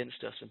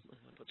against us and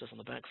puts us on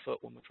the back foot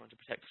when we're trying to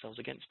protect ourselves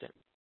against it.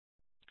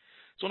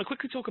 So I want to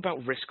quickly talk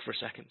about risk for a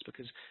second,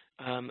 because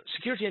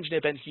security engineer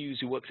Ben Hughes,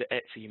 who works at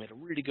Etsy, made a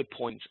really good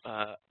point.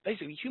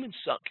 Basically, humans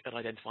suck at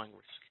identifying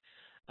risk.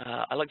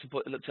 I like to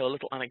tell a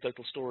little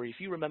anecdotal story. If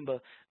you remember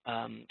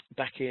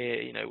back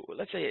here,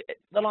 let's say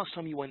the last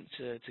time you went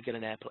to get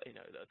an airplane,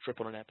 a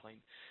trip on an airplane,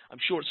 I'm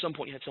sure at some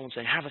point you had someone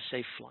say, "Have a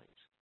safe flight."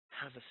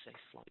 have a safe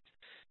flight.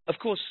 Of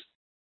course,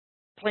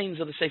 planes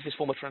are the safest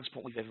form of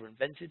transport we've ever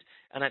invented,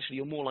 and actually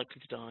you're more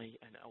likely to die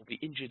and or be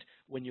injured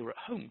when you're at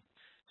home.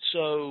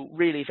 So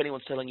really, if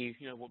anyone's telling you,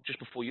 well, just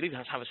before you leave the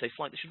house, have a safe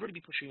flight, they should really be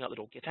pushing you out the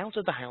door. Get out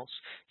of the house.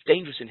 It's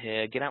dangerous in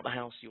here. Get out the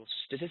house. You're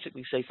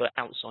statistically safer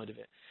outside of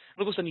it. And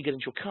of course, then you get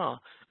into your car,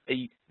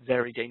 a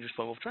very dangerous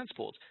form of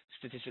transport.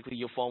 Statistically,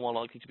 you're far more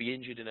likely to be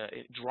injured in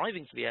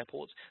driving to the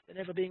airport than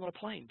ever being on a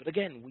plane. But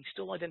again, we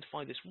still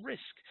identify this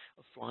risk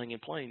of flying in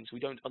planes. We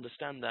don't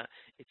understand that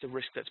it's a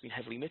risk that's been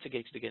heavily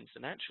mitigated against,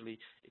 and actually,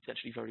 it's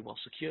actually very well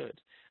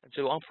secured. And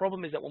so our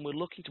problem is that when we're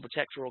looking to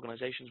protect our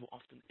organizations, we're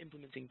often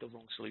implementing the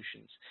wrong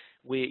solutions.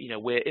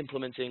 We're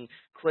implementing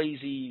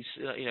crazy,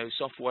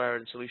 software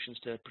and solutions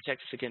to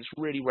protect us against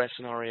really rare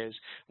scenarios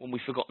when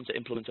we've forgotten to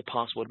implement a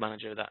password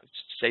manager that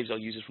saves our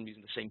users from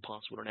using the same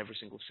password on every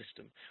single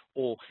system,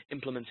 or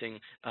implementing,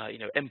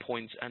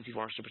 endpoint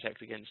antivirus to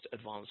protect against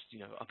advanced,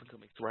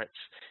 up-and-coming threats.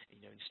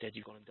 Instead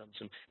you've gone and done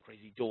some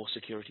crazy door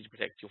security to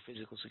protect your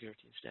physical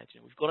security instead.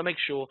 We've got to make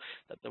sure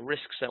that the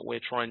risks that we're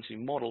trying to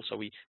model, so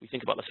we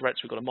think about the threats,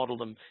 we've got to model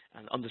them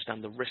and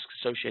understand the risks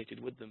associated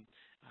with them,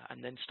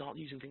 and then start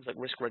using things like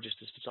risk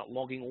registers to start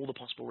logging all the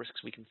possible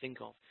risks we can think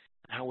of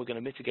and how we're going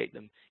to mitigate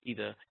them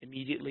either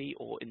immediately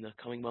or in the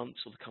coming months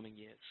or the coming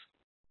years.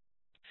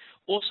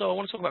 Also, I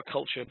want to talk about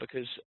culture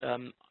because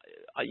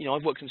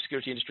I've worked in the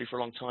security industry for a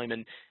long time,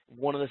 and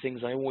one of the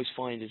things I always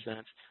find is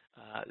that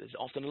there's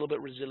often a little bit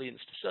of resilience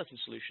to certain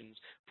solutions,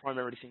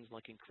 primarily things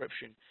like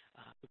encryption,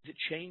 because it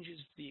changes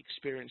the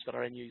experience that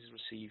our end users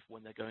receive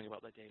when they're going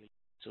about their daily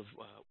sort of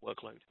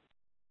workload.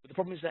 But the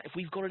problem is that if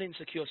we've got an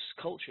insecure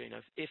culture,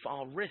 if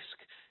our risk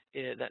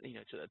to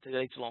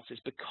data loss is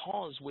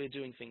because we're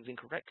doing things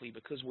incorrectly,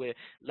 because we're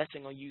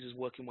letting our users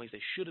work in ways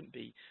they shouldn't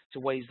be, to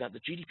ways that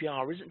the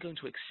GDPR isn't going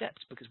to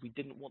accept because we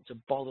didn't want to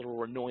bother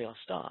or annoy our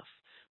staff,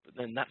 but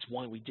then that's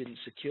why we didn't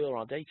secure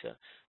our data,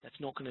 that's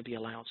not going to be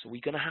allowed. So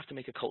we're going to have to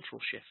make a cultural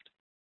shift.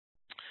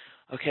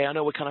 Okay, I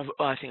know we're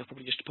I think I'm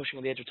probably just pushing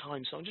on the edge of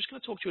time, so I'm just going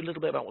to talk to you a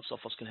little bit about what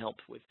Sophos can help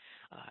with.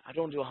 I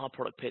don't want to do a hard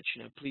product pitch.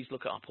 Please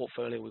look at our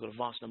portfolio. We've got a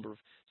vast number of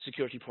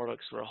security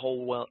products for a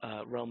whole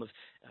realm of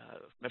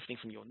everything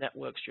from your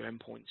networks to your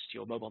endpoints to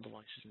your mobile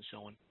devices and so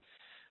on.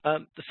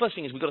 The first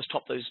thing is we've got to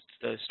stop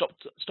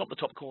the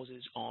top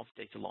causes of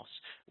data loss.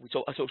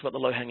 I talked about the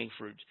low-hanging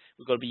fruit.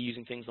 We've got to be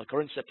using things like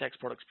our InterceptX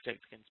products to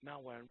protect against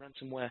malware and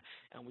ransomware,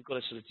 and we've got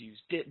to sort of use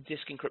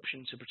disk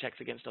encryption to protect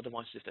against our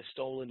devices if they're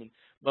stolen, and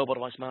mobile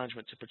device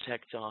management to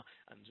protect and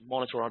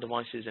monitor our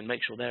devices and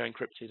make sure they're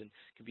encrypted and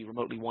can be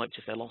remotely wiped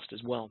if they're lost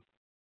as well.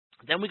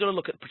 Then we've got to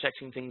look at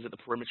protecting things at the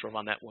perimeter of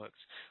our networks,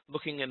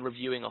 looking and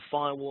reviewing our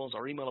firewalls,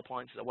 our email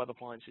appliances, our web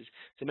appliances,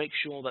 to make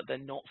sure that they're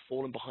not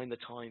falling behind the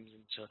times,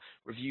 and to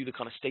review the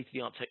kind of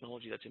state-of-the-art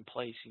technology that's in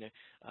place.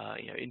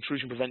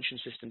 Intrusion prevention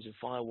systems and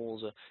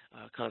firewalls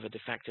are kind of a de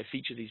facto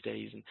feature these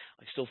days, and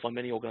I still find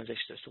many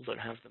organizations that still don't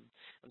have them.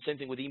 And same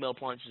thing with email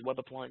appliances, web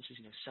appliances,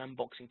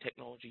 sandboxing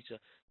technology to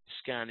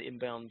scan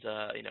inbound,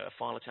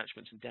 file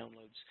attachments and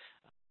downloads.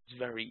 It's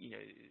very,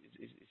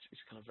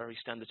 it's kind of very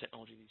standard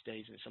technology these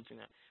days, and it's something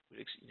that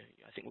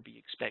I think would be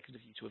expected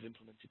of you to have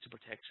implemented to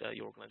protect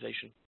your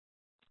organization.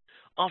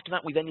 After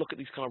that, we then look at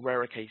these kind of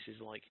rarer cases,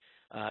 like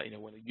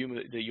when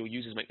your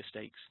users make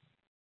mistakes,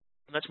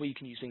 and that's where you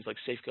can use things like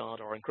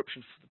safeguard or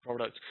encryption for the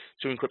product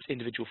to encrypt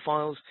individual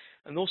files,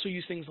 and also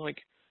use things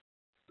like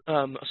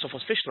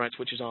Sophos Phish Threats,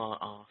 which is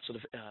our sort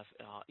of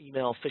our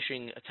email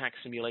phishing attack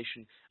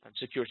simulation and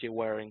security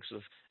awareness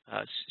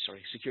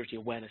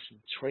and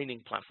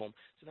training platform,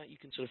 so that you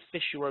can sort of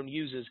phish your own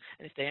users,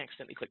 and if they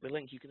accidentally click the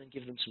link, you can then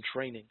give them some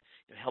training,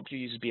 help your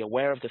users be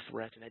aware of the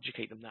threat and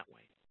educate them that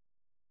way.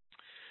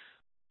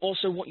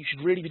 Also, what you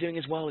should really be doing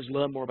as well is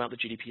learn more about the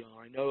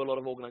GDPR. I know a lot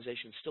of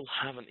organizations still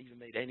haven't even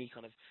made any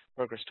kind of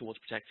progress towards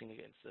protecting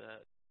against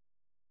their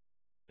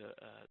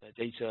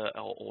data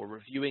or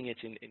reviewing it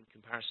in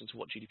comparison to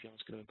what GDPR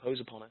is going to impose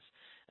upon us,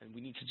 and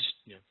we need to just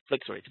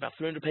flick through it. It's about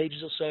 300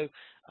 pages or so.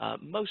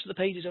 Most of the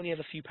pages only have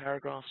a few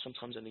paragraphs,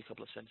 sometimes only a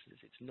couple of sentences.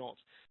 It's not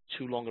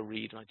too long a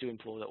read, and I do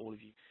implore that all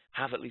of you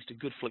have at least a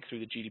good flick through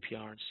the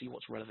GDPR and see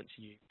what's relevant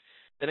to you.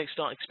 Then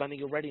start expanding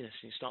your readiness,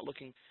 and you start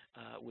looking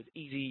with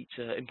easy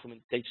to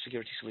implement data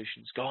security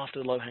solutions. Go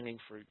after the low-hanging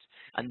fruit,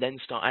 and then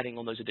start adding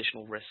on those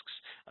additional risks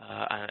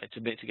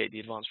to mitigate the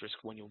advanced risk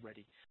when you're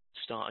ready.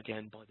 Start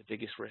again by the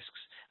biggest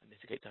risks and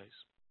mitigate those.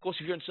 Of course,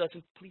 if you're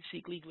uncertain, please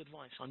seek legal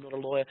advice. I'm not a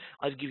lawyer.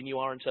 I've given you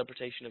our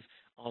interpretation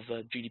of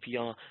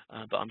GDPR,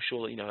 but I'm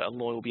sure that a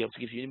lawyer will be able to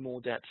give you in more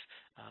depth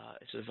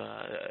sort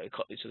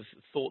of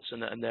thoughts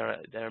and their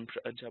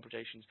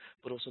interpretations,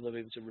 but also they'll be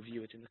able to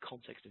review it in the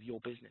context of your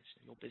business.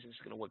 Your business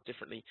is going to work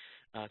differently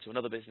to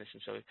another business,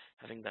 and so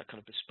having that kind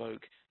of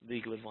bespoke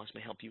legal advice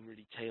may help you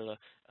really tailor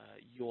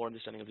your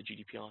understanding of the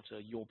GDPR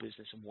to your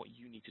business and what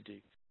you need to do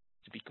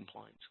to be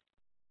compliant.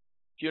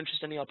 If you're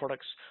interested in any of our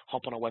products,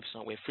 hop on our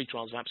website. We have free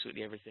trials of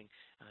absolutely everything.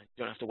 You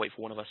don't have to wait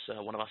for one of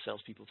our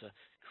salespeople to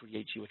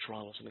create you a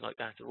trial or something like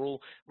that. They're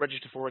all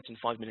register for it in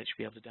 5 minutes.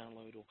 You'll be able to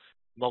download or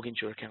log into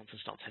your account and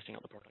start testing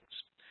out the products.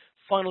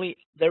 Finally,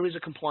 there is a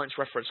compliance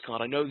reference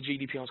card. I know the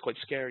GDPR is quite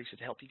scary, so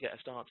to help you get a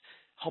start,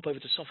 hop over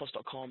to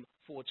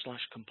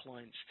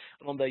sophos.com/compliance,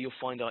 and on there you'll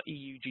find our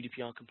EU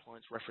GDPR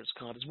compliance reference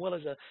card, as well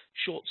as a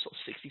short sort of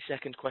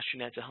 60-second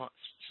questionnaire to sort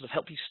of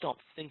help you start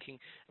thinking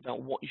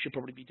about what you should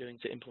probably be doing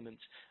to implement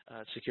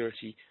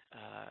security,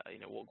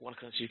 what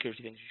kind of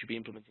security things you should be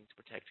implementing to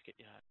protect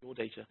your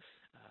data,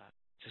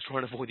 to try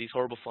and avoid these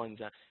horrible fines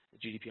that the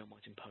GDPR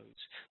might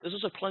impose. There's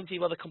also plenty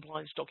of other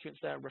compliance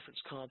documents there,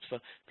 reference cards for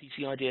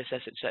PCI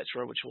DSS,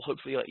 etc., which will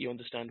hopefully let you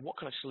understand what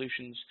kind of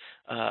solutions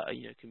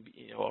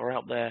are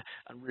out there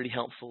and really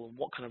helpful, and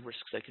what kind of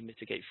risks they can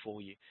mitigate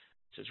for you.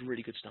 So it's a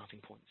really good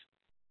starting point.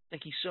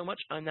 Thank you so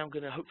much. I'm now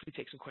going to hopefully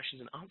take some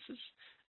questions and answers.